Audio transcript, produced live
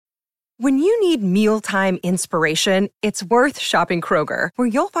When you need mealtime inspiration, it's worth shopping Kroger, where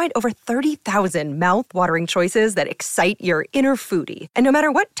you'll find over 30,000 mouth-watering choices that excite your inner foodie. And no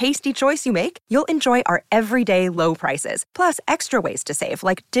matter what tasty choice you make, you'll enjoy our everyday low prices, plus extra ways to save,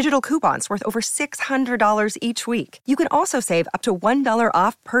 like digital coupons worth over $600 each week. You can also save up to $1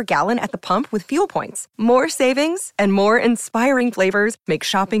 off per gallon at the pump with fuel points. More savings and more inspiring flavors make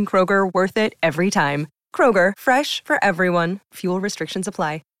shopping Kroger worth it every time. Kroger, fresh for everyone. Fuel restrictions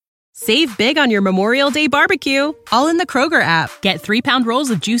apply. Save big on your Memorial Day barbecue, all in the Kroger app. Get 3-pound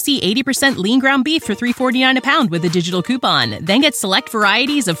rolls of juicy 80% lean ground beef for $3.49 a pound with a digital coupon. Then get select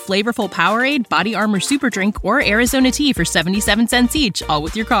varieties of flavorful Powerade, Body Armor Super Drink, or Arizona tea for 77 cents each, all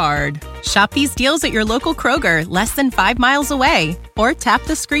with your card. Shop these deals at your local Kroger, less than 5 miles away. Or tap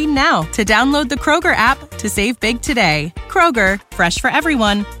the screen now to download the Kroger app to save big today. Kroger, fresh for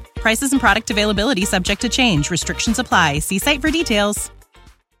everyone. Prices and product availability subject to change. Restrictions apply. See site for details.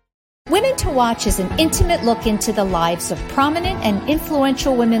 Women to Watch is an intimate look into the lives of prominent and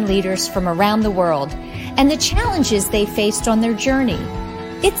influential women leaders from around the world and the challenges they faced on their journey.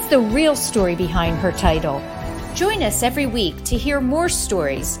 It's the real story behind her title. Join us every week to hear more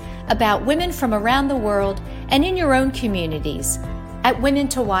stories about women from around the world and in your own communities at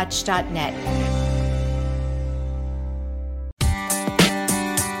womentowatch.net.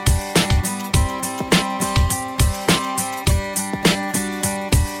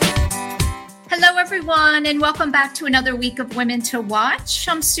 Everyone, and welcome back to another week of Women to Watch.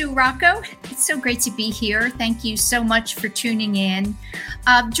 I'm Sue Rocco. It's so great to be here. Thank you so much for tuning in.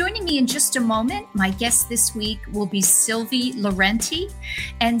 Joining me in just a moment, my guest this week will be Sylvie Lorente.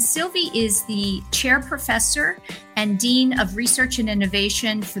 And Sylvie is the chair professor and dean of research and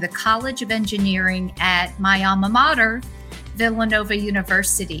innovation for the College of Engineering at my alma mater, Villanova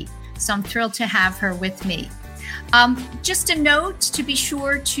University. So I'm thrilled to have her with me. Just a note to be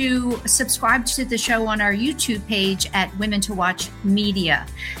sure to subscribe to the show on our YouTube page at Women to Watch Media.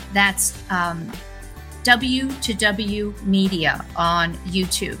 That's W2W Media on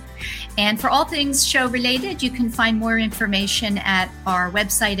YouTube. And for all things show related, you can find more information at our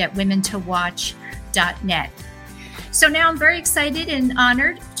website at womentowatch.net. So now I'm very excited and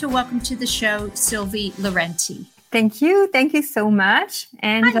honored to welcome to the show Sylvie Lorente. Thank you. Thank you so much.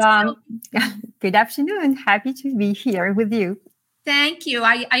 And good afternoon. Happy to be here with you. Thank you.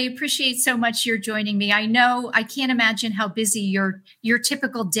 I appreciate so much you're joining me. I know I can't imagine how busy your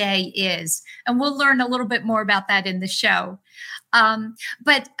typical day is. And we'll learn a little bit more about that in the show.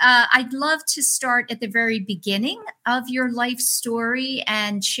 But I'd love to start at the very beginning of your life story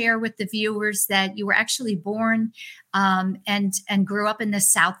and share with the viewers that you were actually born and grew up in the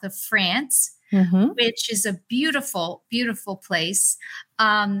south of France. Mm-hmm. Which is a beautiful, beautiful place.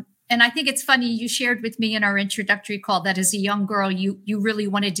 And I think it's funny, you shared with me in our introductory call that as a young girl, you really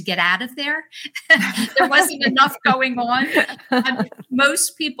wanted to get out of there. There wasn't enough going on.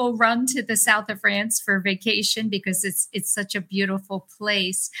 Most people run to the south of France for vacation because it's such a beautiful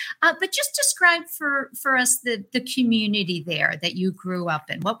place. But just describe for us the community there that you grew up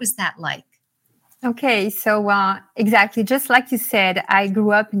in. What was that like? Okay, so exactly, just like you said, I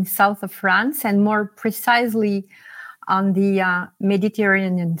grew up in south of France and more precisely on the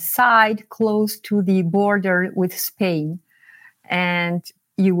Mediterranean side, close to the border with Spain. And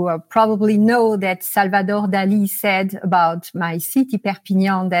you probably know that Salvador Dali said about my city,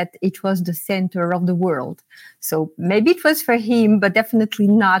 Perpignan, that it was the center of the world. So maybe it was for him, but definitely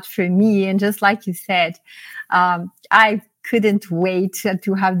not for me. And just like you said, I couldn't wait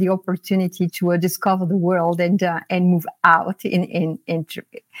to have the opportunity to discover the world and move out in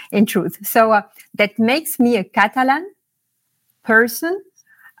truth. So that makes me a Catalan person,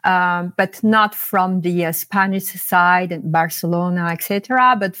 but not from the Spanish side and Barcelona,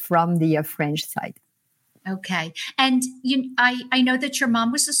 etc., but from the French side. Okay. And I know that your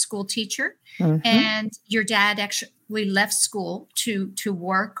mom was a school teacher, mm-hmm. and your dad actually left school to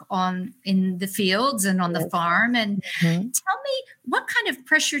work in the fields and on the farm. And mm-hmm. Tell me, what kind of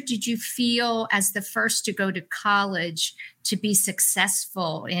pressure did you feel as the first to go to college to be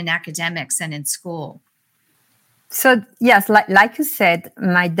successful in academics and in school? So, yes, like you said,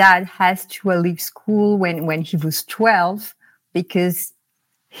 my dad has to leave school when he was 12 because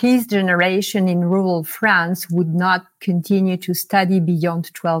his generation in rural France would not continue to study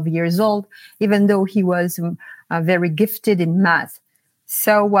beyond 12 years old, even though he was very gifted in math.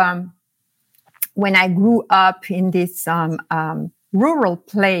 So when I grew up in this rural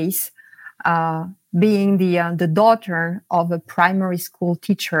place, being the daughter of a primary school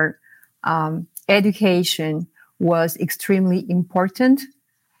teacher, education was extremely important.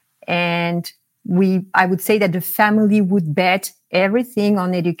 And I would say that the family would bet everything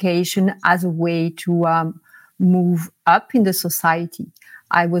on education as a way to move up in the society.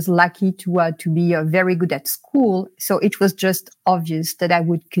 I was lucky to be very good at school, so it was just obvious that I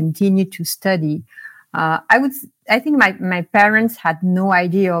would continue to study. I think my parents had no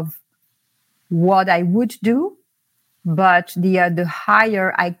idea of what I would do, but the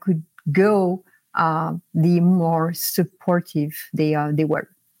higher I could go, the more supportive they were.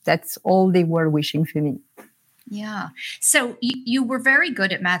 That's all they were wishing for me. Yeah. So you were very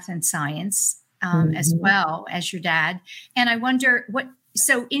good at math and science as well as your dad. And I wonder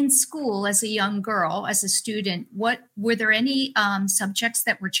so in school as a young girl, as a student, were there any subjects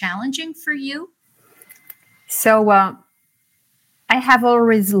that were challenging for you? So I have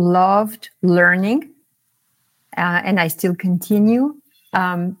always loved learning, and I still continue.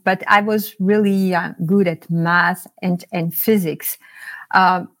 But I was really good at math and physics.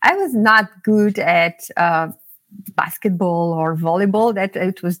 I was not good at basketball or volleyball. That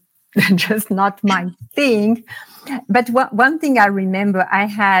it was just not my thing. But one thing I remember, I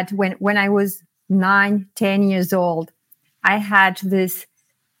had when I was 9, 10 years old, I had this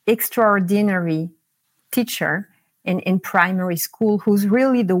extraordinary teacher in primary school who's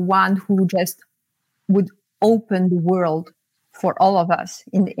really the one who just would open the world for all of us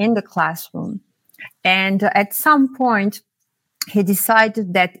in the classroom. And at some point, he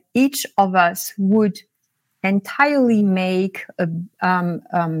decided that each of us would entirely make a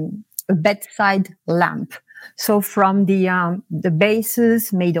bedside lamp. So from the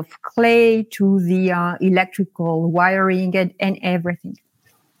bases made of clay to the electrical wiring and everything.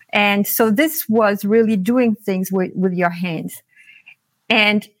 And so this was really doing things with your hands.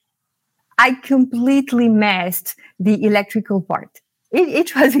 And I completely messed the electrical part.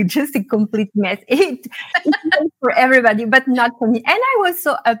 It was just a complete mess. It was for everybody, but not for me. And I was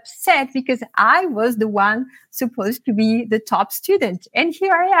so upset because I was the one supposed to be the top student. And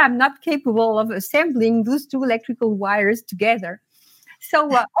here I am, not capable of assembling those two electrical wires together. So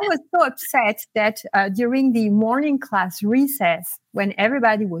I was so upset that during the morning class recess, when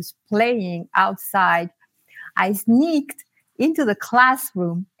everybody was playing outside, I sneaked into the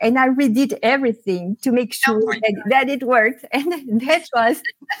classroom and I redid everything to make sure that it worked. And that was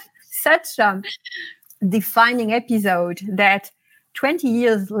such a defining episode that 20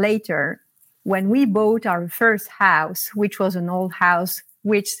 years later, when we bought our first house, which was an old house,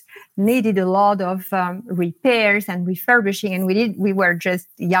 which needed a lot of repairs and refurbishing. And we were just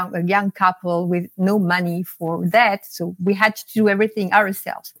a young couple with no money for that. So we had to do everything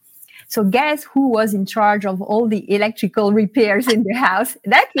ourselves. So guess who was in charge of all the electrical repairs in the house?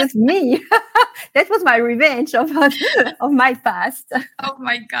 That was me. That was my revenge of my past. Oh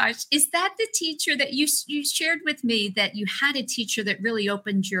my gosh. Is that the teacher that you shared with me, that you had a teacher that really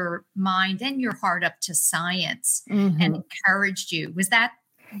opened your mind and your heart up to science and encouraged you? Was that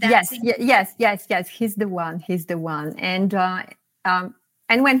yes. He's the one.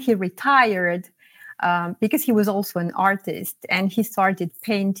 And when he retired, because he was also an artist and he started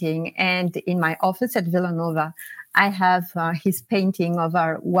painting. And in my office at Villanova, I have his painting of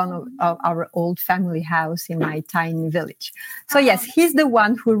one of our old family house in my tiny village. So yes, he's the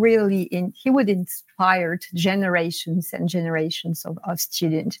one who really he would inspire generations and generations of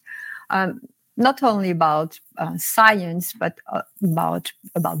students, not only about science, but about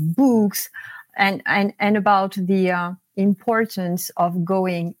books and about the importance of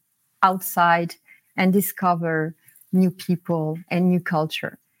going outside and discover new people and new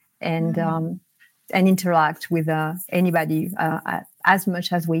culture and interact with anybody as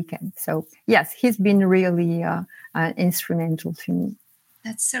much as we can. So yes, he's been really instrumental to me.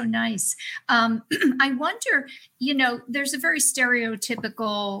 That's so nice. I wonder, there's a very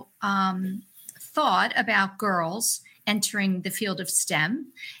stereotypical thought about girls entering the field of STEM.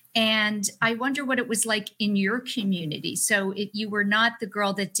 And I wonder what it was like in your community. So you were not the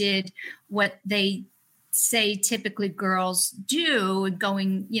girl that did what they say typically girls do,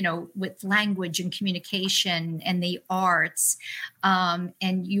 going, with language and communication and the arts. And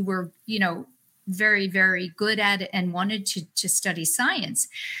you were, very, very good at it and wanted to study science.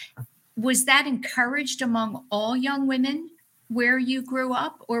 Was that encouraged among all young women where you grew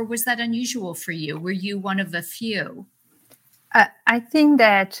up, or was that unusual for you? Were you one of the few? I think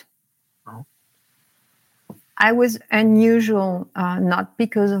that I was unusual, not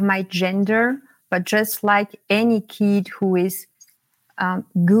because of my gender, but just like any kid who is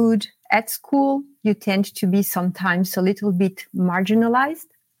good at school, you tend to be sometimes a little bit marginalized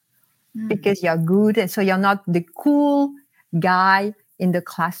because you're good. And so you're not the cool guy in the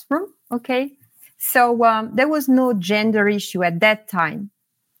classroom, okay? So there was no gender issue at that time.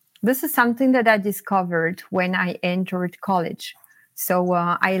 This is something that I discovered when I entered college. So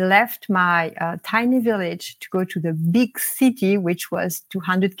I left my tiny village to go to the big city, which was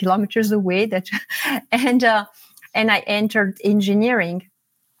 200 kilometers away. And I entered engineering,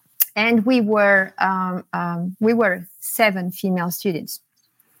 and we were 7 female students.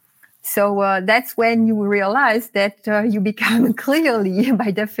 So that's when you realize that you become clearly,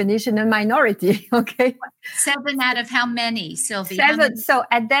 by definition, a minority. Okay. 7 out of how many, Sylvie? 7. So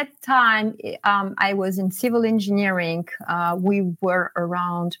at that time, I was in civil engineering. We were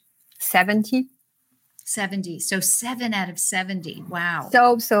around 70. 70. So 7 out of 70. Wow.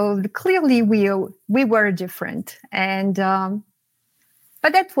 So clearly we were different, and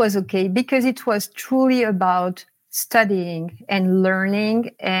but that was okay, because it was truly about studying and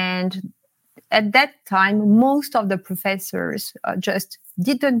learning. And at that time, most of the professors just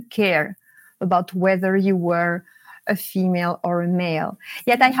didn't care about whether you were a female or a male.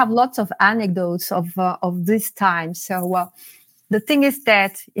 Yet I have lots of anecdotes of this time. So the thing is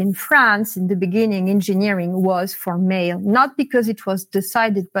that in France, in the beginning, engineering was for male, not because it was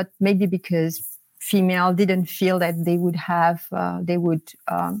decided, but maybe because female didn't feel that they would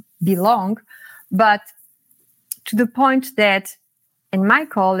belong. But to the point that in my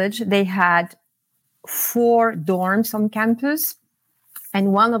college, they had 4 dorms on campus,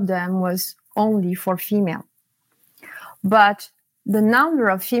 and one of them was only for female. But the number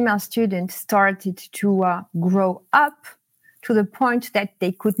of female students started to grow up to the point that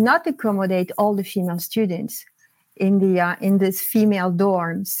they could not accommodate all the female students in this female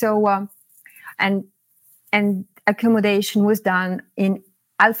dorm. So and accommodation was done in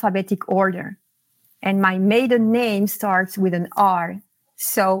alphabetic order. And my maiden name starts with an R.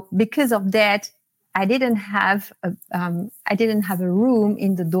 So because of that, I didn't have a room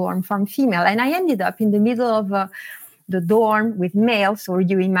in the dorm for female, and I ended up in the middle of the dorm with male. So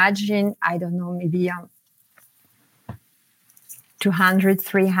you imagine, I don't know, maybe 200,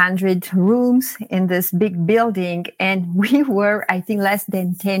 300 rooms in this big building, and we were, I think, less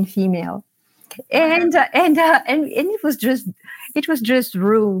than 10 female. And it was just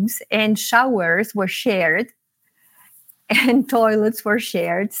rooms, and showers were shared, and toilets were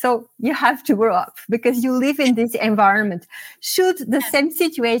shared. So you have to grow up because you live in this environment. Should the same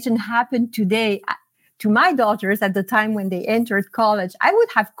situation happen today to my daughters at the time when they entered college, I would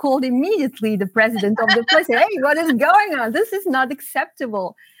have called immediately the president of the place. Hey, what is going on? This is not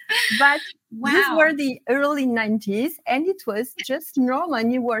acceptable. But these were the early 90s, and it was just normal.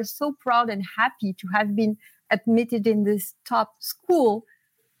 And you were so proud and happy to have been admitted in this top school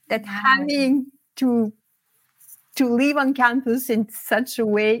that having to live on campus in such a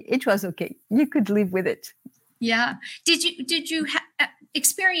way, it was okay. You could live with it. Yeah. Did you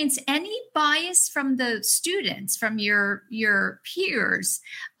experience any bias from the students, from your peers,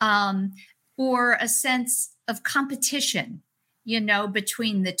 or a sense of competition,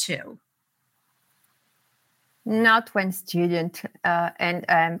 between the two? Not when student,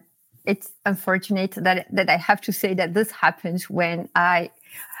 and it's unfortunate that I have to say that this happens when I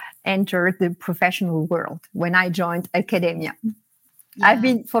entered the professional world, when I joined academia. Yeah. I've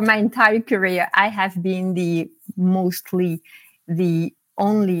been, for my entire career, I have been mostly the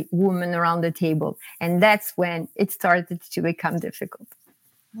only woman around the table. And that's when it started to become difficult.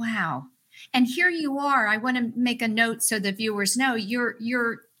 Wow. And here you are. I want to make a note so the viewers know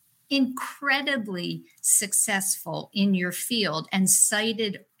you're incredibly successful in your field and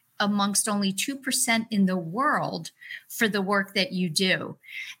cited amongst only 2% in the world for the work that you do.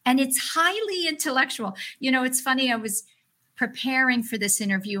 And it's highly intellectual. It's funny, I was preparing for this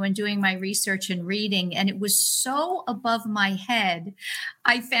interview and doing my research and reading, and it was so above my head.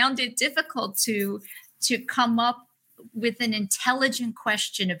 I found it difficult to come up with an intelligent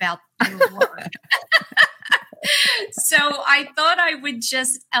question about your work. So I thought I would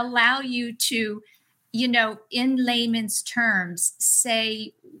just allow you to, in layman's terms,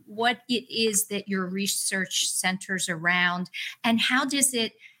 say what it is that your research centers around, and how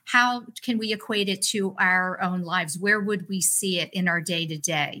can we equate it to our own lives? Where would we see it in our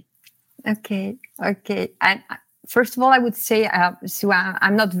day-to-day? Okay. And first of all, I would say, Sue,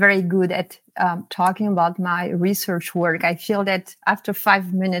 I'm not very good at talking about my research work. I feel that after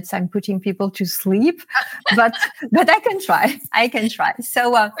 5 minutes, I'm putting people to sleep, but I can try.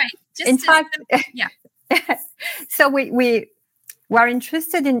 So, right. In fact, yeah. So we are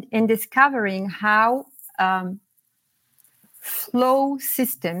interested in discovering how flow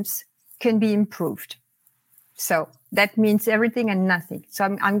systems can be improved. So that means everything and nothing. So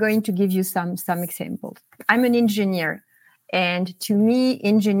I'm going to give you some examples. I'm an engineer, and to me,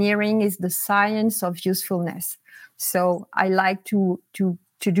 engineering is the science of usefulness. So I like to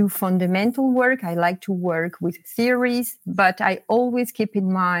to do fundamental work. I like to work with theories, but I always keep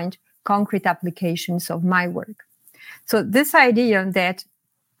in mind concrete applications of my work. So this idea that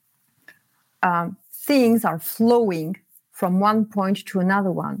things are flowing from one point to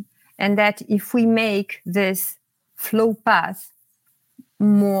another one, and that if we make this flow path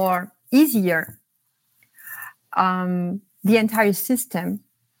more easier, the entire system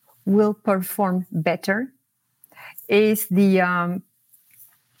will perform better, is the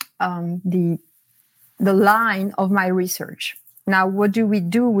line of my research. Now, what do we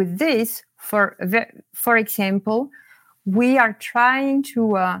do with this? For example, we are trying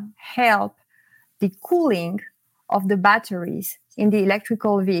to help the cooling of the batteries in the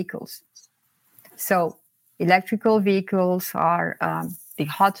electrical vehicles. So electrical vehicles are the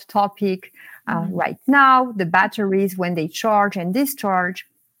hot topic right now. The batteries, when they charge and discharge,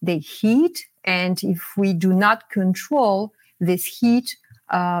 they heat. And if we do not control this heat,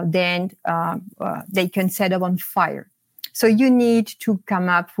 then they can set up on fire. So you need to come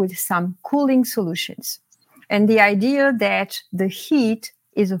up with some cooling solutions. And the idea that the heat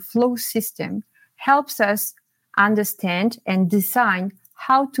is a flow system helps us understand and design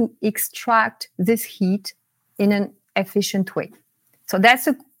how to extract this heat in an efficient way. So that's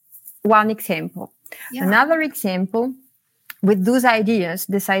one example. Yeah. Another example with those ideas,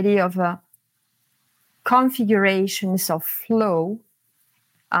 this idea of configurations of flow,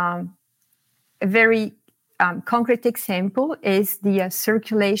 a very concrete example is the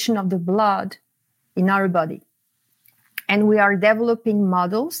circulation of the blood in our body. And we are developing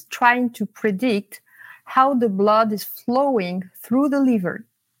models trying to predict how the blood is flowing through the liver,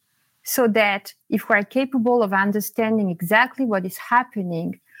 so that if we're capable of understanding exactly what is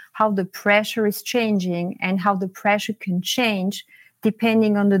happening, how the pressure is changing and how the pressure can change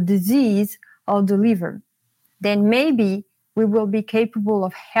depending on the disease of the liver, then maybe we will be capable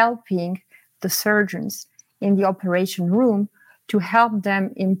of helping the surgeons in the operation room to help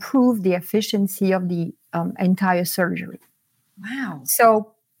them improve the efficiency of the entire surgery. Wow.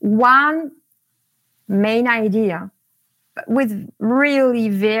 So one main idea with really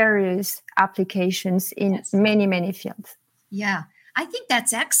various applications in many, many fields. Yeah, I think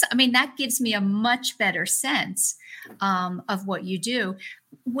that's excellent. I mean, that gives me a much better sense of what you do.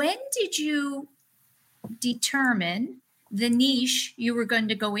 When did you determine the niche you were going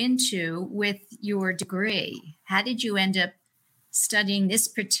to go into with your degree? How did you end up studying this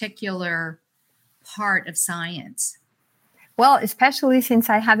particular part of science? Well, especially since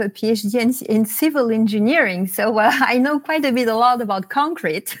I have a PhD in civil engineering. So I know quite a lot about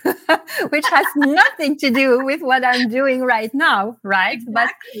concrete, which has nothing to do with what I'm doing right now, right?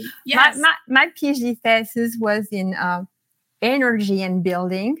 Exactly. But yes. my PhD thesis was in energy and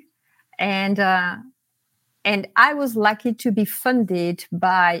building. And I was lucky to be funded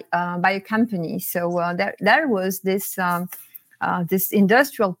by a company. So there was this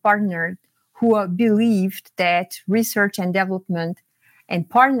industrial partner who believed that research and development and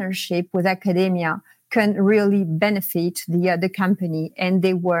partnership with academia can really benefit the company, and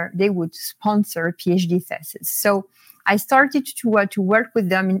they would sponsor PhD thesis. So I started to work with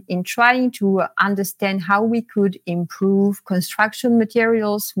them in trying to understand how we could improve construction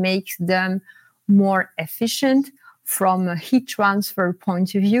materials, make them more efficient from a heat transfer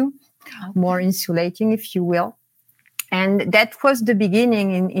point of view, more insulating, if you will. And that was the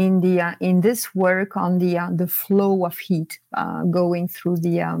beginning in this work on the flow of heat going through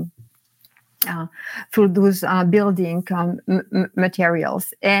through those building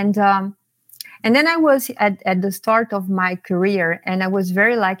materials. And then I was at the start of my career, and I was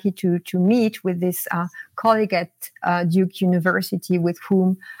very lucky to meet with this colleague at Duke University with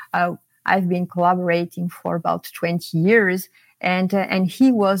whom I've been collaborating for about 20 years, and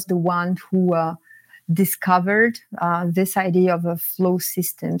he was the one who discovered this idea of flow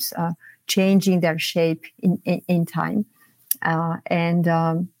systems changing their shape in time, and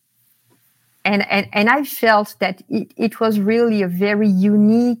I felt that it was really a very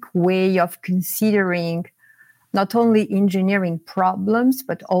unique way of considering not only engineering problems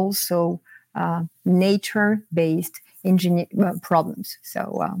but also nature-based problems.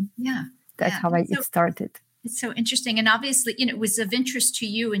 So that's how it started. It's so interesting, and obviously, it was of interest to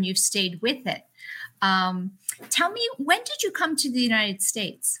you, and you've stayed with it. Tell me, when did you come to the United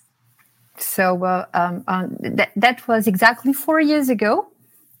States? So that was exactly 4 years ago.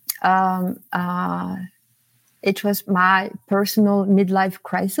 It was my personal midlife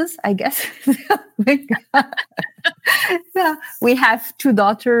crisis, I guess. So we have 2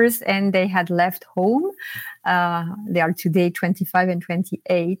 daughters, and they had left home. They are today 25 and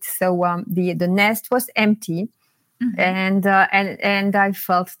 28. So the nest was empty. and I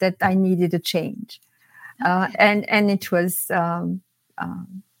felt that I needed a change. And it was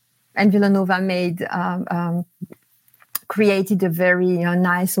and Villanova created a very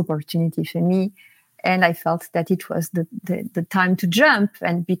nice opportunity for me, and I felt that it was the time to jump,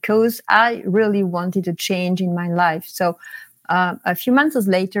 and because I really wanted a change in my life. So a few months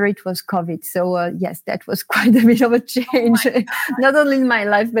later, it was COVID. So yes, that was quite a bit of a change, not only in my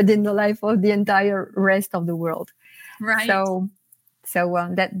life, but in the life of the entire rest of the world. Right. So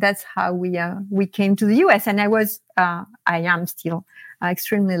that's how we came to the US, and I am still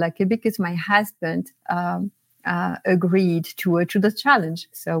extremely lucky because my husband agreed to the challenge.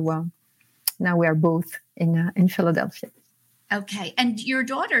 So now we are both in Philadelphia. Okay. And your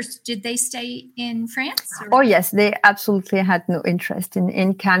daughters, did they stay in France? Oh, yes. They absolutely had no interest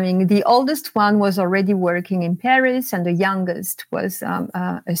in coming. The oldest one was already working in Paris, and the youngest was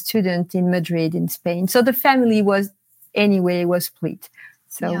a student in Madrid in Spain. So the family was split.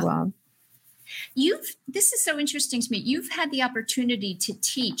 So this is so interesting to me. You've had the opportunity to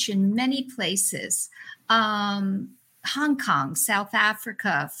teach in many places, Hong Kong, South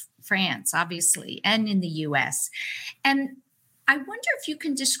Africa, France, obviously, and in the US. And I wonder if you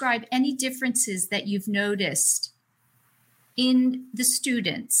can describe any differences that you've noticed in the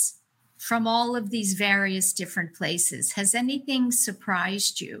students from all of these various different places. Has anything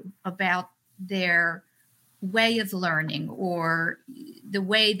surprised you about their way of learning or the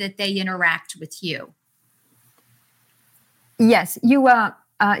way that they interact with you? Yes, you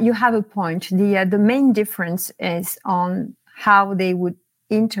have a point. The main difference is on how they would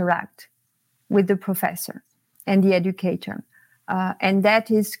interact with the professor and the educator. And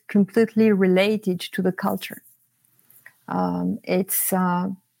that is completely related to the culture. It's,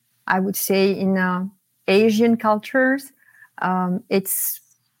 I would say, in Asian cultures, it's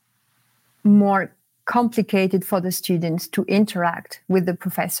more complicated for the students to interact with the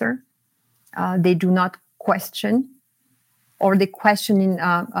professor. They do not question, or they question in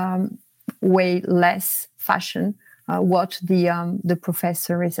way less fashion what the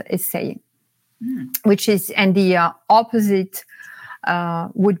professor is saying, which is, and the opposite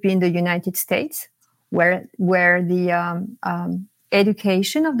would be in the United States, where the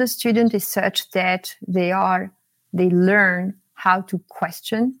education of the student is such that they learn how to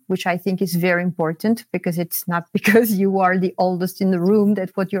question, which I think is very important, because it's not because you are the oldest in the room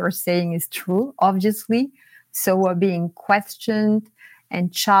that what you are saying is true, obviously. So being questioned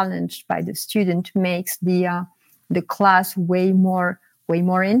and challenged by the student makes the class way more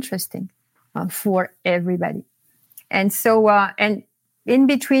interesting for everybody. And so and in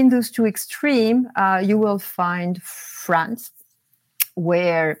between those two extremes, you will find France,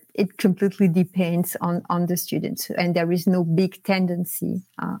 where it completely depends on the students, and there is no big tendency,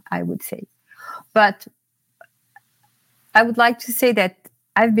 I would say. But I would like to say that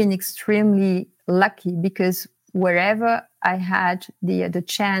I've been extremely lucky, because wherever I had the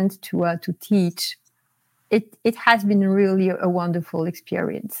chance to teach, it has been really a wonderful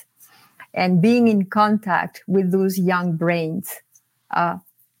experience. And being in contact with those young brains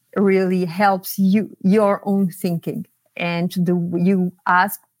really helps your own thinking. And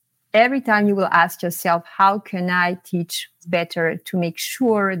every time you will ask yourself, how can I teach better to make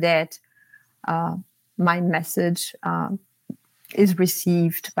sure that my message is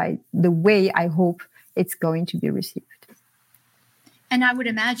received by the way I hope it's going to be received. And I would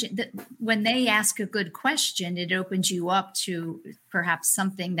imagine that when they ask a good question, it opens you up to perhaps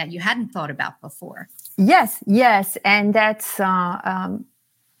something that you hadn't thought about before. Yes. And that's,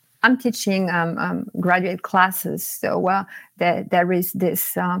 I'm teaching graduate classes. So there is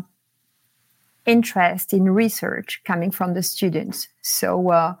this interest in research coming from the students.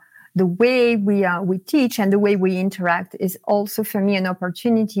 So the way we teach and the way we interact is also for me an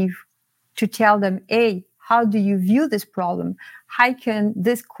opportunity to tell them, hey, how do you view this problem? How can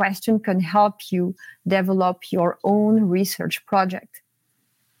this question can help you develop your own research project?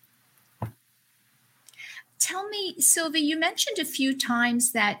 Tell me, Sylvie, you mentioned a few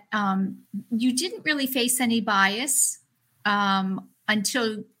times that you didn't really face any bias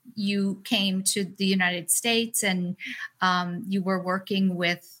until you came to the United States and you were working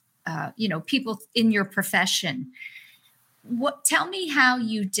with people in your profession. Tell me how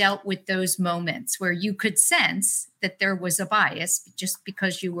you dealt with those moments where you could sense that there was a bias just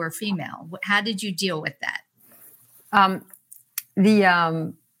because you were female. How did you deal with that?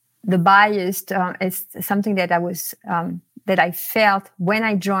 The bias is something that I felt when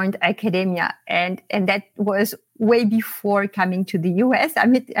I joined academia, and that was way before coming to the US. I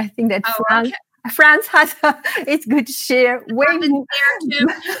mean, I think that France has its good share, way more,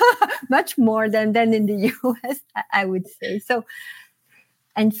 much more than in the US, I would say. So,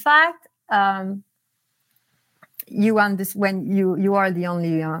 in fact, when you are the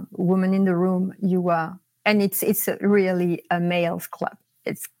only woman in the room, and it's really a male's club.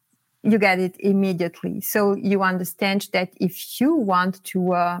 You get it immediately. So you understand that if you want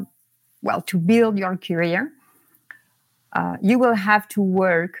to build your career, you will have to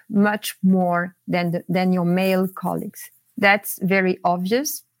work much more than your male colleagues. That's very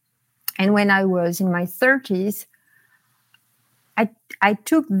obvious. And when I was in my 30s, I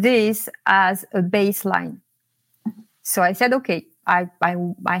took this as a baseline. So I said, okay, I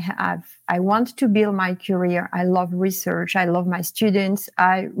want to build my career. I love research. I love my students.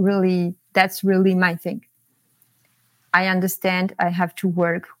 That's really my thing. I understand I have to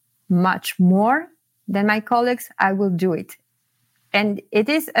work much more than my colleagues. I will do it. And it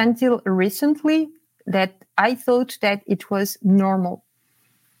is until recently that I thought that it was normal.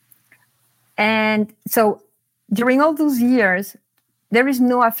 And so during all those years, there is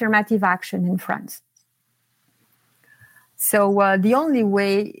no affirmative action in France. So the only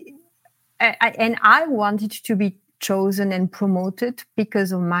way, I wanted to be chosen and promoted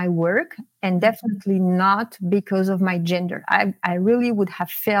because of my work, and definitely not because of my gender. I really would have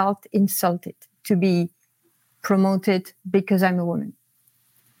felt insulted to be promoted because I'm a woman.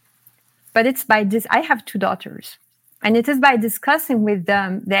 But it's by this, I have 2 daughters, and it is by discussing with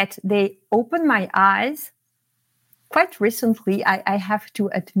them that they opened my eyes quite recently, I have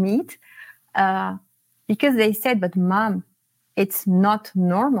to admit, because they said, but Mom, it's not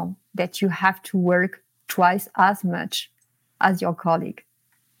normal that you have to work twice as much as your colleague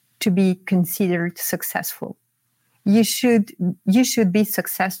to be considered successful. You should be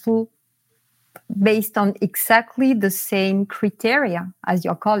successful based on exactly the same criteria as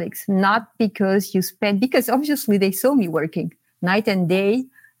your colleagues, not because because obviously they saw me working night and day,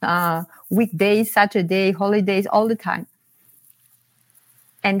 weekdays, Saturday, holidays, all the time.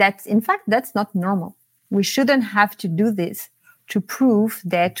 And that's not normal. We shouldn't have to do this to prove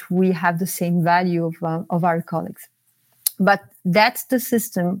that we have the same value of our colleagues. But that's the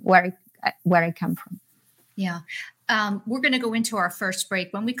system where I come from. Yeah. We're going to go into our first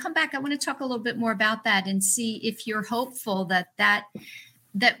break. When we come back, I want to talk a little bit more about that and see if you're hopeful that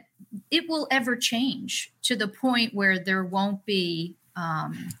it will ever change to the point where there won't be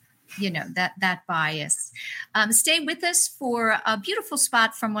that bias. Stay with us for a beautiful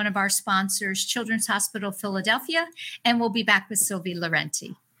spot from one of our sponsors, Children's Hospital Philadelphia, and we'll be back with Sylvie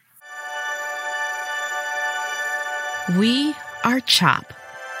Lorente. We are CHOP,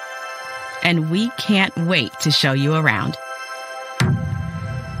 and we can't wait to show you around.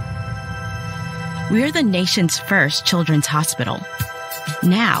 We're the nation's first children's hospital.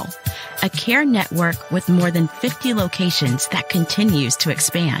 Now, a care network with more than 50 locations that continues to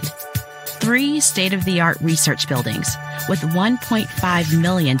expand. 3 state-of-the-art research buildings with 1.5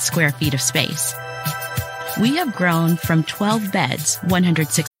 million square feet of space. We have grown from 12 beds,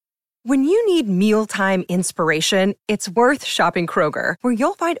 106. When you need mealtime inspiration, it's worth shopping Kroger, where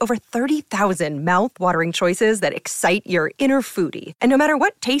you'll find over 30,000 mouth-watering choices that excite your inner foodie. And no matter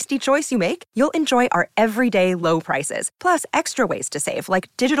what tasty choice you make, you'll enjoy our everyday low prices, plus extra ways to save,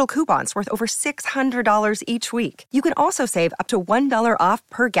 like digital coupons worth over $600 each week. You can also save up to $1 off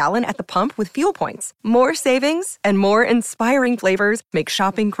per gallon at the pump with fuel points. More savings and more inspiring flavors make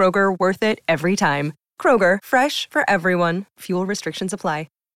shopping Kroger worth it every time. Kroger, fresh for everyone. Fuel restrictions apply.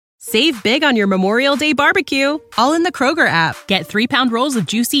 Save big on your Memorial Day barbecue, all in the Kroger app. Get 3-pound rolls of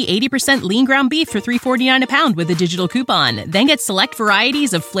juicy 80% lean ground beef for $3.49 a pound with a digital coupon. Then get select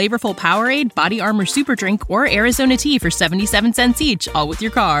varieties of flavorful Powerade, Body Armor Super Drink, or Arizona tea for 77 cents each, all with your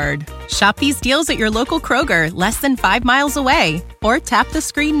card. Shop these deals at your local Kroger, less than 5 miles away. Or tap the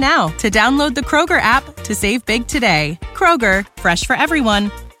screen now to download the Kroger app to save big today. Kroger, fresh for everyone.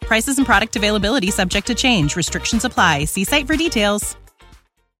 Prices and product availability subject to change. Restrictions apply. See site for details.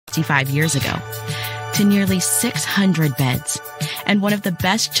 65 years ago, to nearly 600 beds and one of the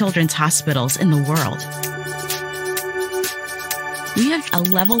best children's hospitals in the world. We have a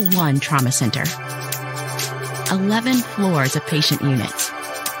level 1 trauma center, 11 floors of patient units,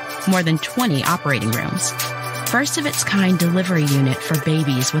 more than 20 operating rooms, first of its kind delivery unit for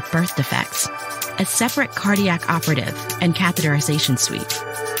babies with birth defects, a separate cardiac operative and catheterization suite,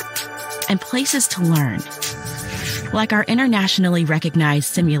 and places to learn, like our internationally recognized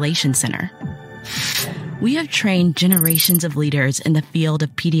simulation center. We have trained generations of leaders in the field of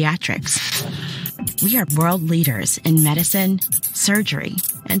pediatrics. We are world leaders in medicine, surgery,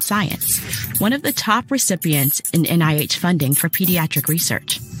 and science. One of the top recipients in NIH funding for pediatric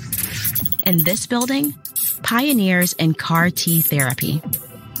research. In this building, pioneers in CAR T therapy,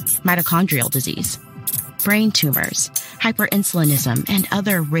 mitochondrial disease, brain tumors, hyperinsulinism, and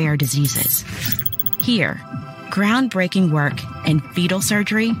other rare diseases. Here, groundbreaking work in fetal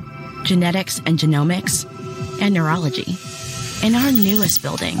surgery, genetics and genomics, and neurology. In our newest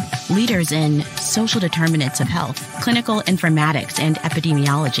building, leaders in social determinants of health, clinical informatics and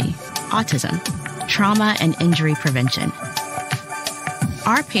epidemiology, autism, trauma and injury prevention.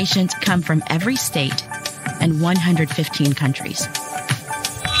 Our patients come from every state and 115 countries.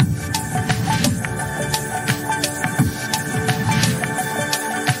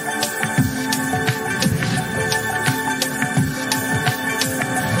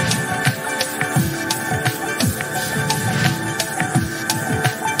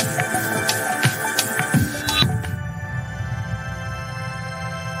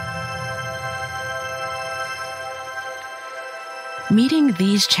 Meeting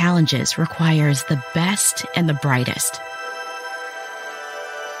these challenges requires the best and the brightest.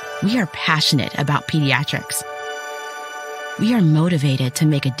 We are passionate about pediatrics. We are motivated to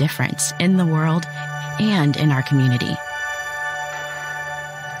make a difference in the world and in our community.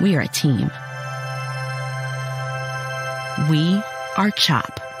 We are a team. We are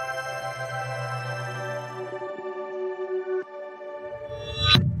CHOP.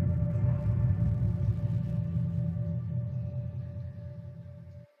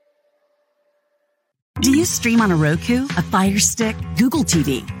 Do you stream on a Roku, a Fire Stick, Google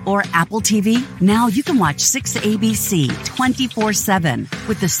TV, or Apple TV? Now you can watch 6ABC 24/7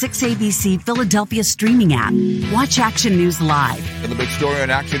 with the 6ABC Philadelphia streaming app. Watch Action News live. And the big story on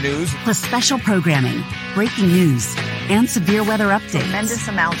Action News. Plus special programming, breaking news, and severe weather updates. Tremendous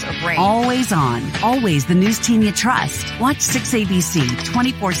amounts of rain. Always on. Always the news team you trust. Watch 6ABC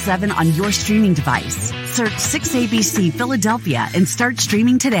 24/7 on your streaming device. Search 6ABC Philadelphia and start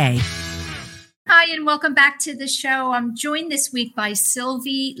streaming today. Hi, and welcome back to the show. I'm joined this week by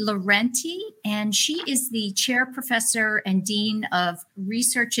Sylvie Lorente, and she is the chair professor and dean of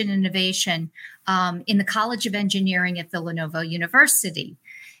research and innovation in the College of Engineering at Villanova University.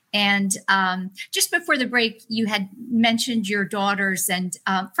 And just before the break, you had mentioned your daughters. And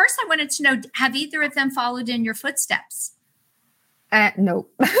first, I wanted to know, have either of them followed in your footsteps? No.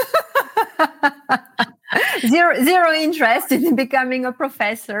 Zero interest in becoming a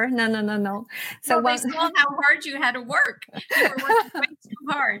professor. No. So they saw how hard you had to work. You were working way too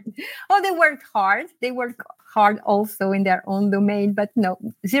hard. Oh, they worked hard. They worked hard also in their own domain, but no,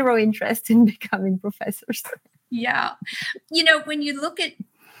 zero interest in becoming professors. Yeah. You know, when you look at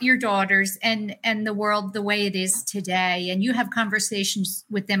your daughters and the world the way it is today, and you have conversations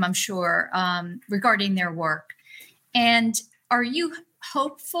with them, I'm sure, regarding their work. And are you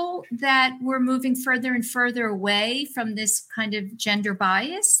hopeful that we're moving further and further away from this kind of gender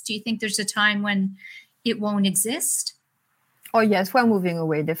bias? Do you think there's a time when it won't exist? Oh yes, we're moving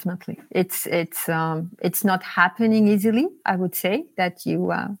away, definitely. It's not happening easily. I would say that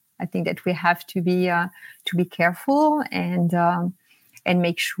I think that we have to be careful and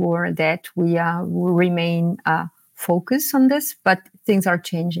make sure that we remain focused on this. But things are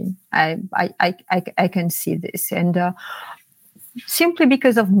changing. I can see this, and simply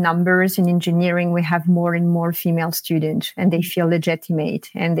because of numbers in engineering, we have more and more female students, and they feel legitimate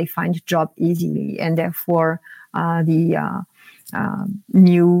and they find a job easily, and therefore the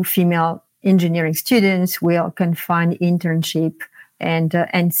new female engineering students can find internship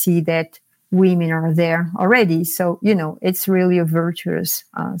and see that women are there already. So it's really a virtuous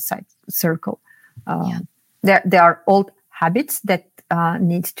circle. There are old habits that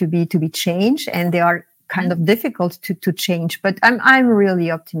need to be changed, and they are kind of difficult to change, but I'm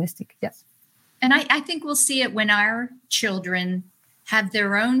really optimistic. Yes. And I think we'll see it when our children have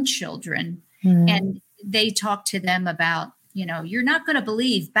their own children and they talk to them about, you're not going to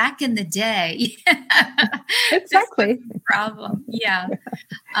believe back in the day. Exactly. This was the problem. Yeah.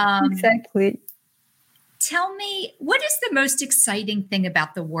 Exactly. Tell me, what is the most exciting thing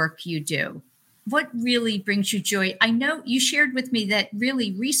about the work you do? What really brings you joy? I know you shared with me that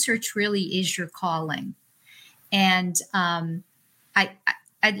really research really is your calling. And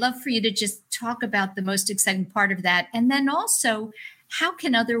I'd love for you to just talk about the most exciting part of that. And then also, how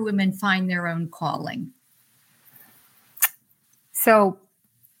can other women find their own calling? So,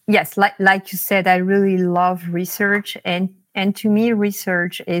 yes, like you said, I really love research. And to me,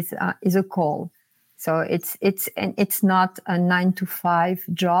 research is a call. So it's not a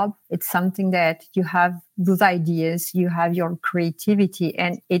 9-to-5 job. It's something that you have those ideas, you have your creativity,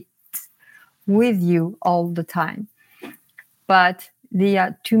 and it's with you all the time. But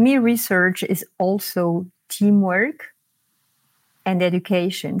to me, research is also teamwork, and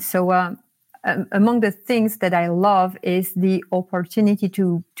education. So among the things that I love is the opportunity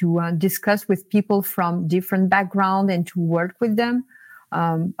to discuss with people from different backgrounds and to work with them.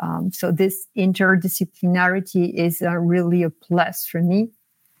 So this interdisciplinarity is really a plus for me.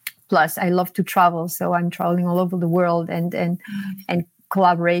 Plus, I love to travel, so I'm traveling all over the world and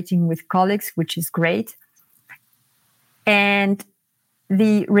collaborating with colleagues, which is great. And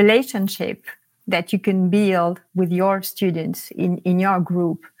the relationship that you can build with your students in your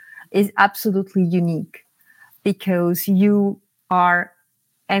group is absolutely unique, because you are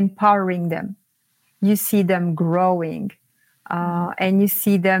empowering them. You see them growing, and you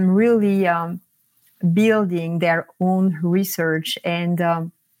see them really building their own research, and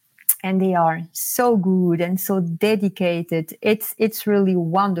they are so good and so dedicated. It's really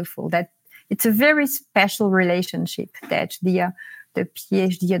wonderful. That it's a very special relationship that the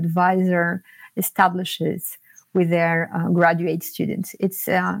PhD advisor establishes with their graduate students. It's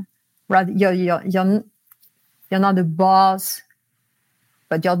rather you're not a boss,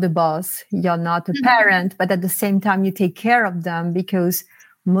 but you're the boss. You're not a parent, but at the same time you take care of them, because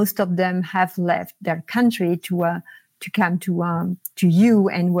most of them have left their country to come to you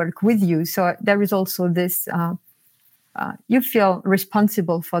and work with you. So there is also this. You feel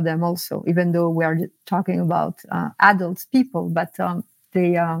responsible for them also, even though we are talking about adult people. But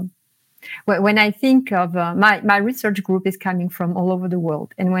when I think of my research group is coming from all over the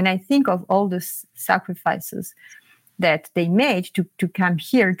world, and when I think of all the sacrifices that they made to come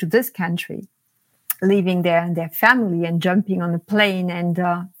here to this country, leaving their family and jumping on a plane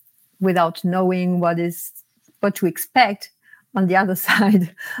and without knowing what to expect on the other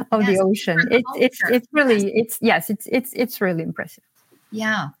side of the ocean, it's really impressive.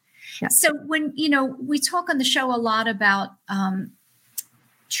 Yeah. So when we talk on the show a lot about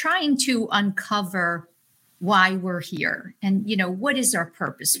trying to uncover why we're here, and what is our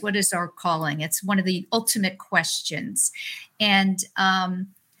purpose, what is our calling. It's one of the ultimate questions, and I'm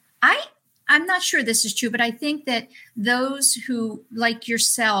not sure this is true, but I think that those who, like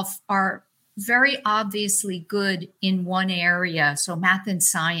yourself, are very obviously good in one area, so math and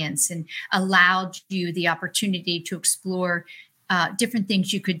science, and allowed you the opportunity to explore different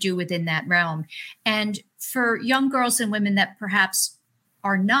things you could do within that realm. And for young girls and women that perhaps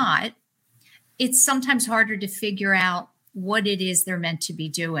are not, it's sometimes harder to figure out what it is they're meant to be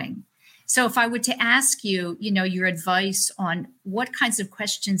doing. So if I were to ask you, your advice on what kinds of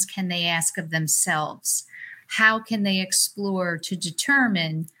questions can they ask of themselves, how can they explore to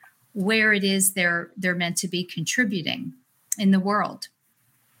determine where it is they're meant to be contributing in the world?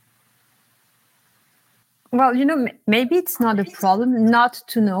 Well, maybe it's not a problem not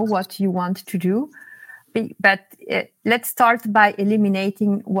to know what you want to do, but let's start by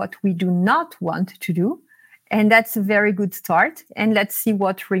eliminating what we do not want to do. And that's a very good start. And let's see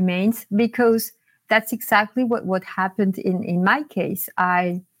what remains, because that's exactly what happened in my case.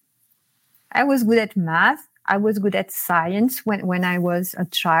 I was good at math. I was good at science when I was a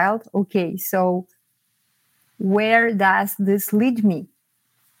child. Okay, so where does this lead me?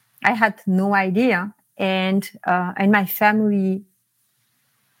 I had no idea. And my family,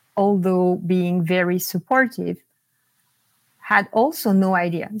 although being very supportive, had also no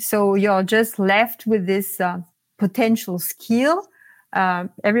idea. So you're just left with this potential skill.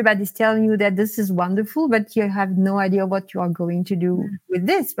 Everybody's telling you that this is wonderful, but you have no idea what you are going to do with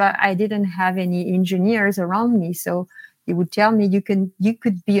this. But I didn't have any engineers around me. So they would tell me, you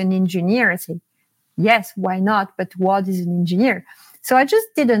could be an engineer. I say, yes, why not? But what is an engineer? So I just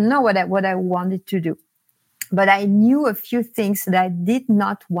didn't know what I wanted to do. But I knew a few things that I did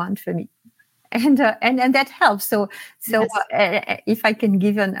not want for me. And that helps. So yes. If I can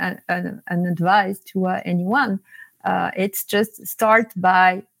give an advice to anyone, it's just start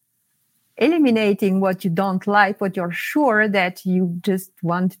by eliminating what you don't like, what you're sure that you just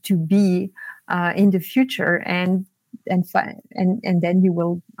want to be in the future, and then you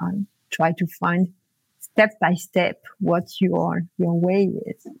will try to find step by step what your way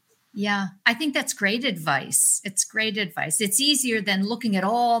is. Yeah, I think that's great advice. It's great advice. It's easier than looking at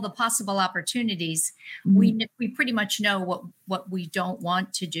all the possible opportunities. Mm-hmm. We pretty much know what we don't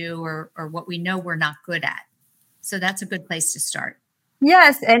want to do or what we know we're not good at. So that's a good place to start.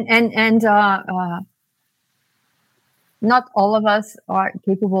 Yes, and not all of us are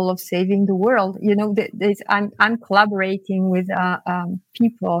capable of saving the world. I'm collaborating with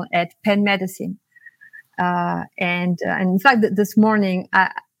people at Penn Medicine, and in fact, this morning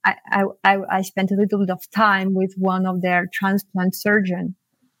I spent a little bit of time with one of their transplant surgeons.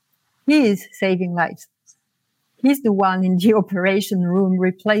 He is saving lives. He's the one in the operation room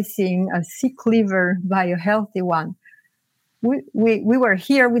replacing a sick liver by a healthy one. we were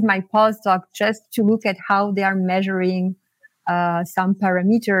here with my postdoc just to look at how they are measuring some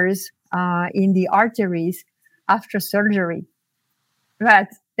parameters in the arteries after surgery. But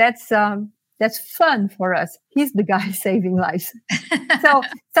that's fun for us. He's the guy saving lives.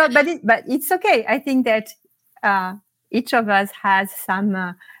 But it's okay. I think that each of us has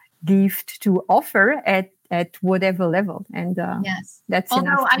some gift to offer at whatever level, and yes, that's although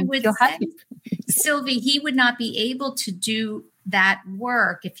enough. I would say, Sylvie, he would not be able to do that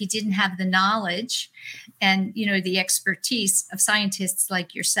work if he didn't have the knowledge and the expertise of scientists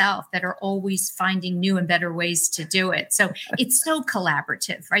like yourself that are always finding new and better ways to do it. So it's so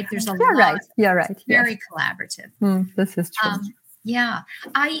collaborative, right? There's a You're lot. Right. You're right. It's very collaborative. This is true. Yeah.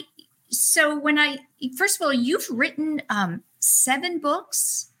 First of all, you've written 7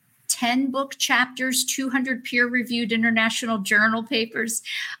 books, 10 book chapters, 200 peer-reviewed international journal papers.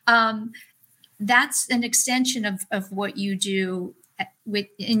 That's an extension of what you do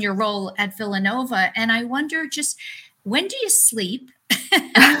in your role at Villanova. And I wonder, just when do you sleep?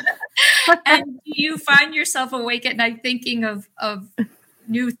 And do you find yourself awake at night thinking of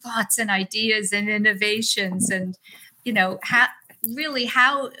new thoughts and ideas and innovations? And,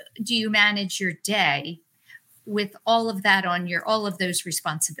 how do you manage your day with all of that all of those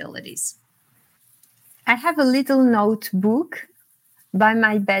responsibilities? I have a little notebook by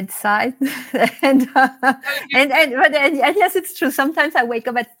my bedside, and yes, it's true. Sometimes I wake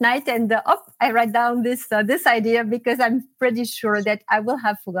up at night and I write down this idea because I'm pretty sure that I will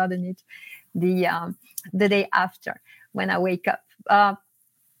have forgotten it the day after when I wake up. I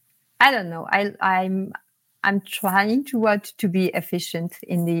don't know. I'm trying to be efficient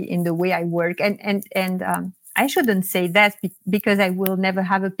in the way I work, and I shouldn't say that because I will never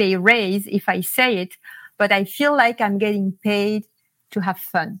have a pay raise if I say it, but I feel like I'm getting paid to have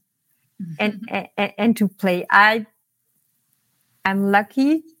fun and to play. I'm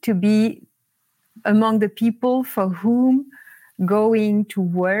lucky to be among the people for whom going to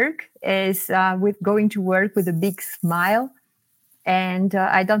work is going to work with a big smile. And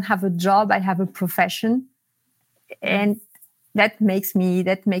I don't have a job; I have a profession, and that makes me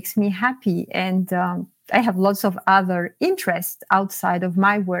happy. And I have lots of other interests outside of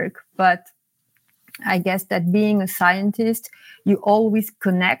my work, but I guess that being a scientist, you always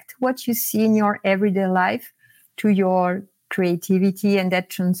connect what you see in your everyday life to your creativity, and that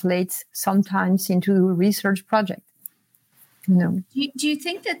translates sometimes into a research project. Do you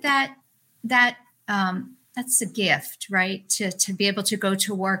think that's a gift, right? To be able to go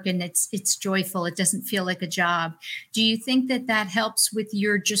to work and it's joyful. It doesn't feel like a job. Do you think that helps with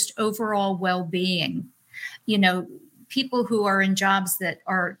your just overall well-being? People who are in jobs that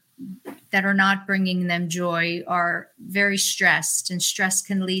are not bringing them joy are very stressed, and stress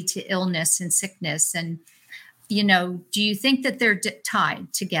can lead to illness and sickness. And, do you think that they're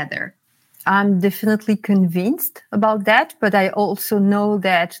tied together? I'm definitely convinced about that, but I also know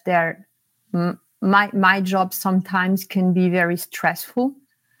that my job sometimes can be very stressful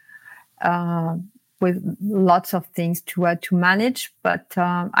with lots of things to manage. But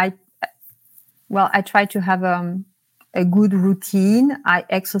I try to have a good routine. I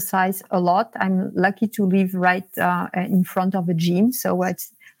exercise a lot. I'm lucky to live right in front of a gym, so I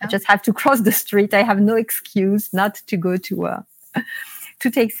just have to cross the street. I have no excuse not to go to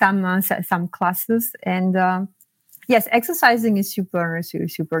take some classes. And yes, exercising is super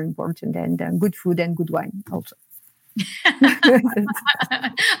important, and good food and good wine also.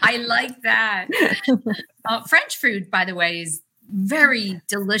 I like that. French food, by the way, is very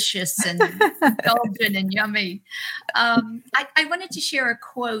delicious and indulgent and yummy. I wanted to share a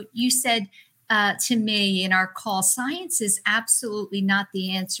quote. You said to me in our call, science is absolutely not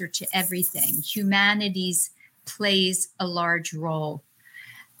the answer to everything. Humanities plays a large role.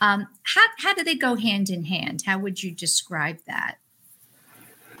 How do they go hand in hand? How would you describe that?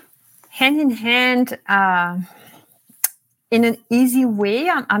 Hand in hand, in an easy way,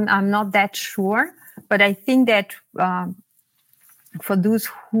 I'm not that sure, but I think that for those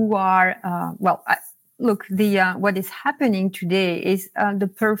who are what is happening today is the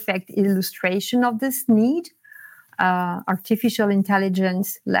perfect illustration of this need. Artificial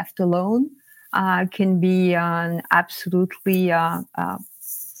intelligence left alone can be an absolutely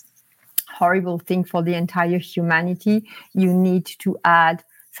horrible thing for the entire humanity. You need to add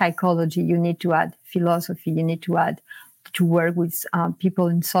psychology, you need to add philosophy, you need to work with people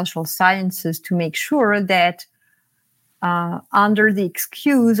in social sciences to make sure that under the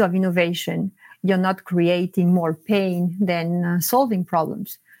excuse of innovation, you're not creating more pain than solving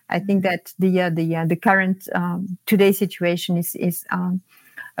problems. I think that the current today's situation is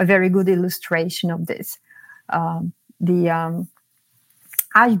a very good illustration of this.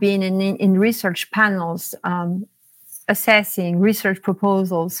 I've been in research panels assessing research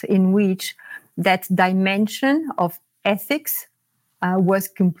proposals in which that dimension of ethics was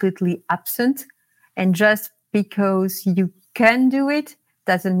completely absent. And just because you can do it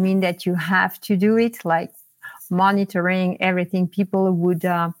doesn't mean that you have to do it, like monitoring everything people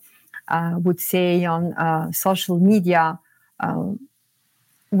would say on social media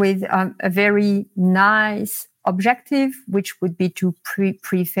with a very nice objective, which would be to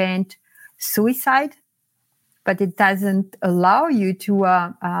prevent suicide. But it doesn't allow you to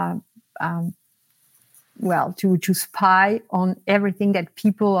to spy on everything that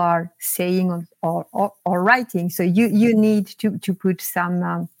people are saying or writing. So you need to put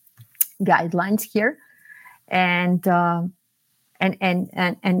some guidelines here, and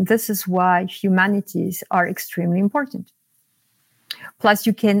this is why humanities are extremely important. Plus,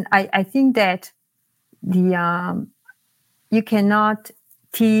 I think that you cannot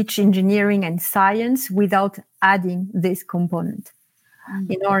teach engineering and science without adding this component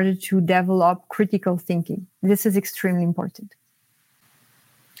in order to develop critical thinking. This is extremely important.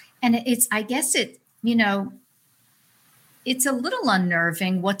 And it's a little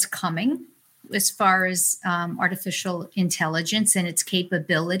unnerving what's coming as far as artificial intelligence and its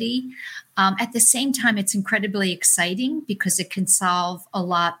capability. At the same time, it's incredibly exciting because it can solve a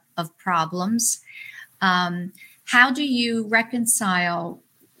lot of problems. How do you reconcile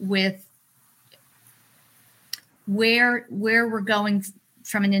with where we're going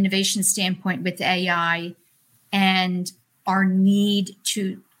from an innovation standpoint with AI and our need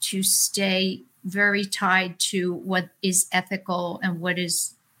to stay very tied to what is ethical and what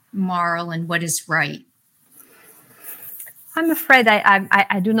is moral and what is right? I'm afraid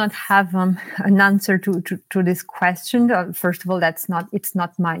I do not have an answer to this question. First of all, it's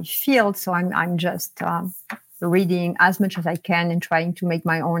not my field, so I'm just reading as much as I can and trying to make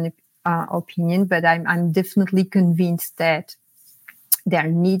my own opinion. But I'm definitely convinced that there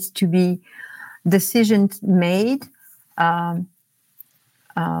needs to be decisions made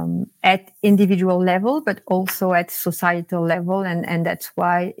at individual level, but also at societal level, and that's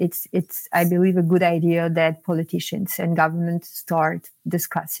why it's I believe a good idea that politicians and governments start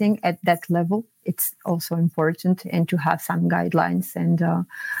discussing at that level. It's also important, and to have some guidelines, and a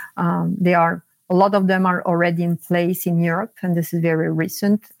lot of them are already in place in Europe, and this is very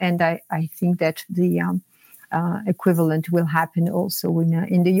recent. And I think that the equivalent will happen also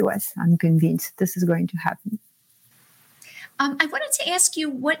in the US. I'm convinced this is going to happen. I wanted to ask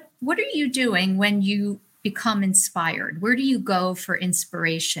you, what are you doing when you become inspired? Where do you go for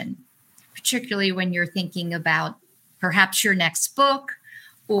inspiration, particularly when you're thinking about perhaps your next book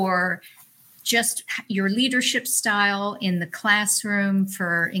or just your leadership style in the classroom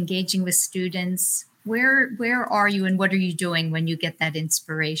for engaging with students? Where are you and what are you doing when you get that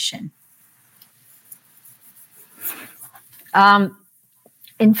inspiration?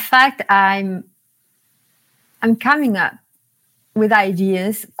 In fact, I'm coming up with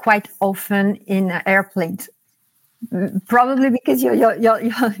ideas quite often in airplanes, probably because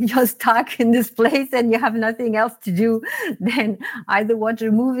you're stuck in this place and you have nothing else to do than either watch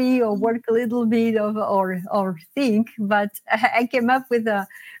a movie or work a little bit or think. But I came up with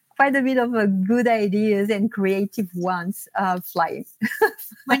quite a bit of good ideas and creative ones flying.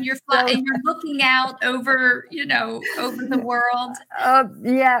 When you're flying, you're looking out over the world.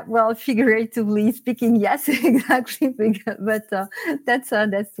 Yeah, well, figuratively speaking, yes, exactly. But that's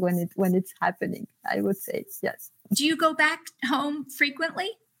when it's happening, I would say, yes. Do you go back home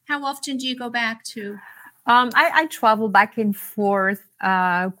frequently? How often do you go back to? I travel back and forth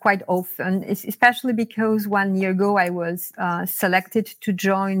quite often, especially because 1 year ago I was selected to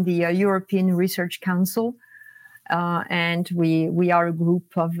join the European Research Council, and we are a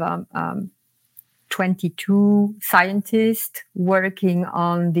group of 22 scientists working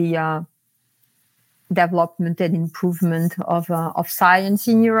on the development and improvement of science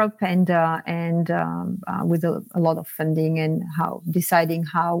in Europe, and with a lot of funding and deciding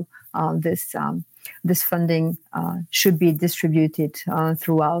how this funding should be distributed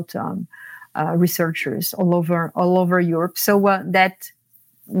throughout researchers all over Europe. So that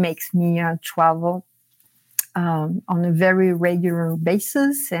makes me travel on a very regular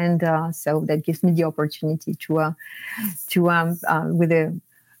basis, and so that gives me the opportunity to with a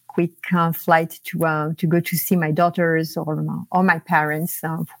quick flight to go to see my daughters or my parents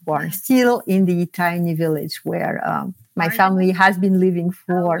who are still in the tiny village where my family has been living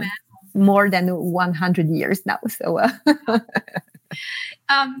for more than 100 years now. So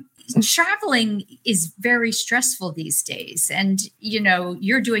traveling is very stressful these days. And,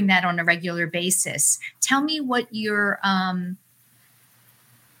 you're doing that on a regular basis. Tell me what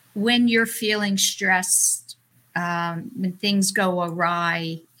when you're feeling stressed, when things go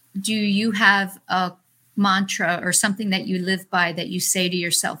awry, do you have a mantra or something that you live by that you say to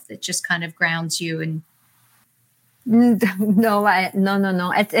yourself that just kind of grounds you? And no.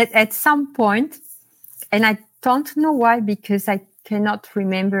 At some point, and I don't know why, because I cannot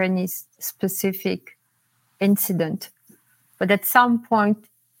remember any specific incident, but at some point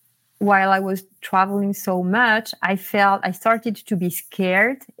while I was traveling so much, I started to be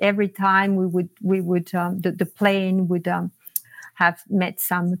scared every time the plane would have met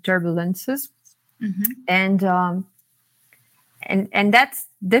some turbulences. Mm-hmm. And that's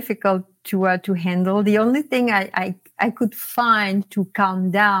difficult to handle. The only thing I could find to calm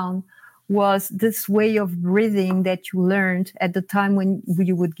down was this way of breathing that you learned at the time when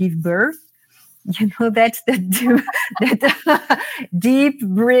you would give birth. That's that deep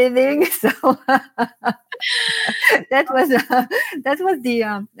breathing. So that was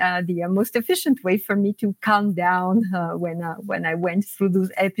the most efficient way for me to calm down when I went through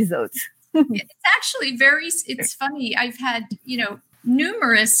those episodes. It's actually it's funny. I've had,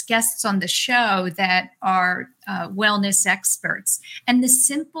 numerous guests on the show that are wellness experts, and the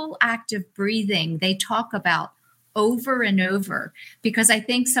simple act of breathing they talk about over and over, because I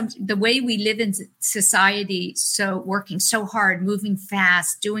think the way we live in society, so working so hard, moving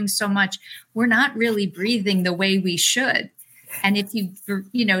fast, doing so much, we're not really breathing the way we should. And if you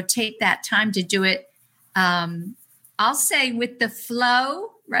take that time to do it, I'll say with the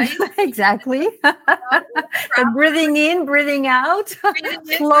flow, right? Exactly. The breathing in, breathing out,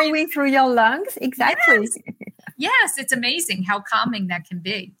 flowing through your lungs. Exactly. Yes, it's amazing how calming that can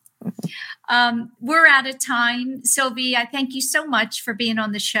be. We're out of time. Sylvie, I thank you so much for being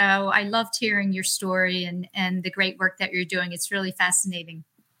on the show. I loved hearing your story and the great work that you're doing. It's really fascinating.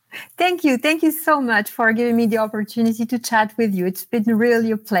 Thank you. Thank you so much for giving me the opportunity to chat with you. It's been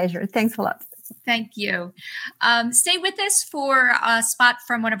really a pleasure. Thanks a lot. Thank you. Stay with us for a spot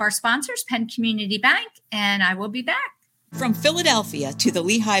from one of our sponsors, Penn Community Bank, and I will be back. From Philadelphia to the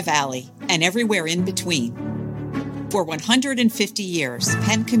Lehigh Valley and everywhere in between. For 150 years,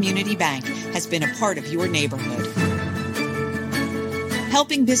 Penn Community Bank has been a part of your neighborhood.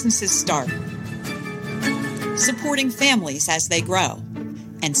 Helping businesses start, supporting families as they grow,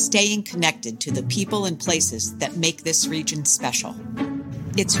 and staying connected to the people and places that make this region special.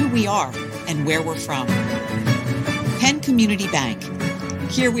 It's who we are and where we're from. Penn Community Bank.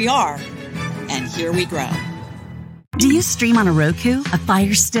 Here we are, and here we grow. Do you stream on a Roku, a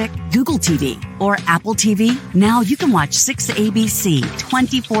Fire Stick, Google TV, or Apple TV? Now you can watch 6ABC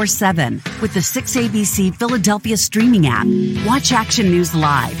 24/7 with the 6ABC Philadelphia streaming app. Watch Action News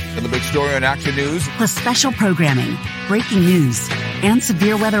live. And the big story on Action News. Plus special programming, breaking news, and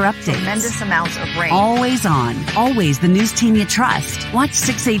severe weather updates. Tremendous amounts of rain. Always on. Always the news team you trust. Watch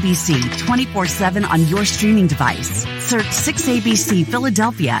 6ABC 24/7 on your streaming device. Search 6ABC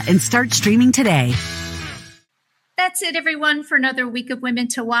Philadelphia and start streaming today. That's it, everyone, for another week of Women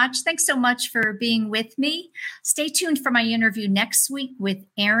to Watch. Thanks so much for being with me. Stay tuned for my interview next week with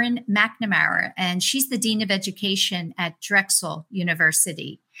Erin McNamara, and she's the Dean of Education at Drexel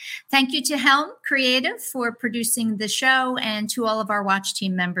University. Thank you to Helm Creative for producing the show, and to all of our Watch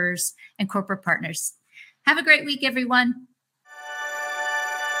team members and corporate partners. Have a great week, everyone.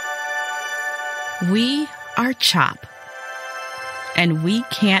 We are CHOP, and we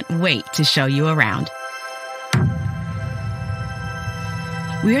can't wait to show you around.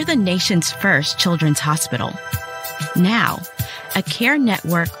 We're the nation's first children's hospital. Now, a care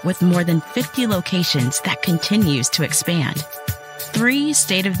network with more than 50 locations that continues to expand. 3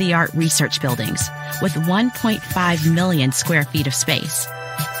 state-of-the-art research buildings with 1.5 million square feet of space.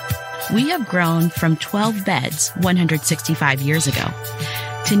 We have grown from 12 beds 165 years ago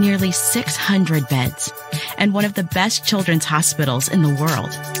to nearly 600 beds and one of the best children's hospitals in the world.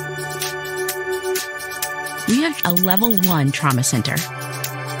 We have a level 1 trauma center,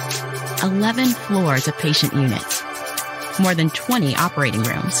 11 floors of patient units, more than 20 operating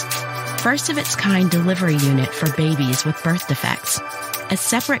rooms, first of its kind delivery unit for babies with birth defects, a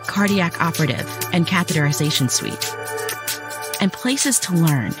separate cardiac operative and catheterization suite, and places to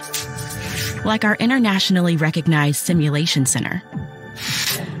learn, like our internationally recognized simulation center.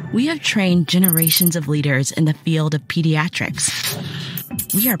 We have trained generations of leaders in the field of pediatrics.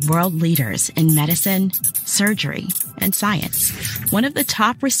 We are world leaders in medicine, surgery, and science. One of the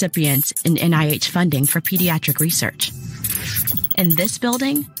top recipients in NIH funding for pediatric research. In this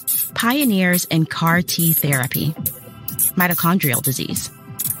building, pioneers in CAR T therapy, mitochondrial disease,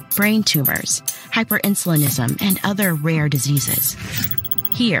 brain tumors, hyperinsulinism, and other rare diseases.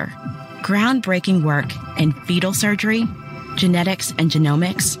 Here, groundbreaking work in fetal surgery, genetics and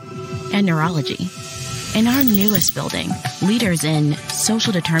genomics, and neurology. In our newest building, leaders in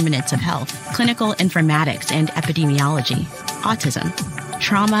social determinants of health, clinical informatics and epidemiology, autism,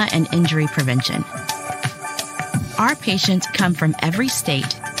 trauma and injury prevention. Our patients come from every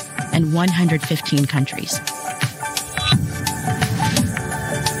state and 115 countries.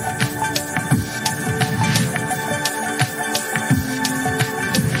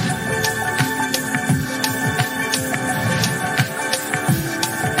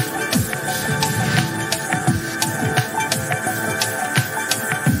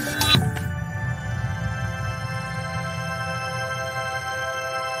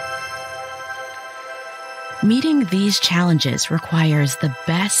 Meeting these challenges requires the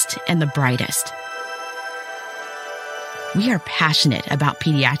best and the brightest. We are passionate about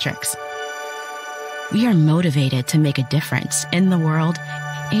pediatrics. We are motivated to make a difference in the world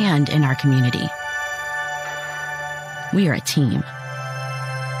and in our community. We are a team.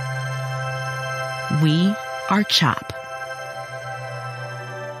 We are CHOP.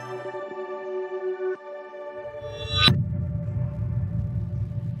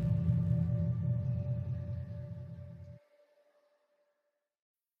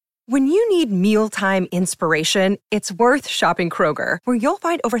 When you need mealtime inspiration, it's worth shopping Kroger, where you'll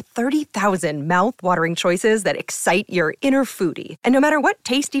find over 30,000 mouth-watering choices that excite your inner foodie. And no matter what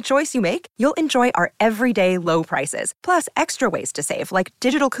tasty choice you make, you'll enjoy our everyday low prices, plus extra ways to save, like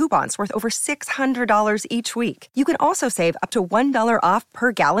digital coupons worth over $600 each week. You can also save up to $1 off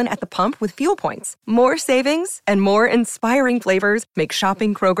per gallon at the pump with fuel points. More savings and more inspiring flavors make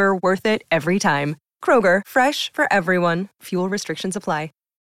shopping Kroger worth it every time. Kroger, fresh for everyone. Fuel restrictions apply.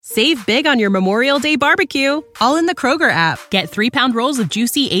 Save big on your Memorial Day barbecue, all in the Kroger app. Get 3-pound rolls of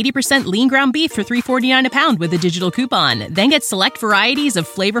juicy 80% lean ground beef for $3.49 a pound with a digital coupon. Then get select varieties of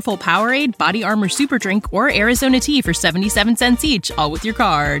flavorful Powerade, Body Armor Super Drink, or Arizona tea for 77 cents each, all with your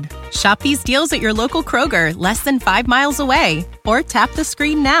card. Shop these deals at your local Kroger, less than 5 miles away. Or tap the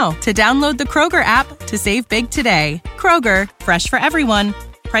screen now to download the Kroger app to save big today. Kroger, fresh for everyone.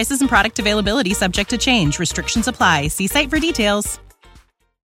 Prices and product availability subject to change. Restrictions apply. See site for details.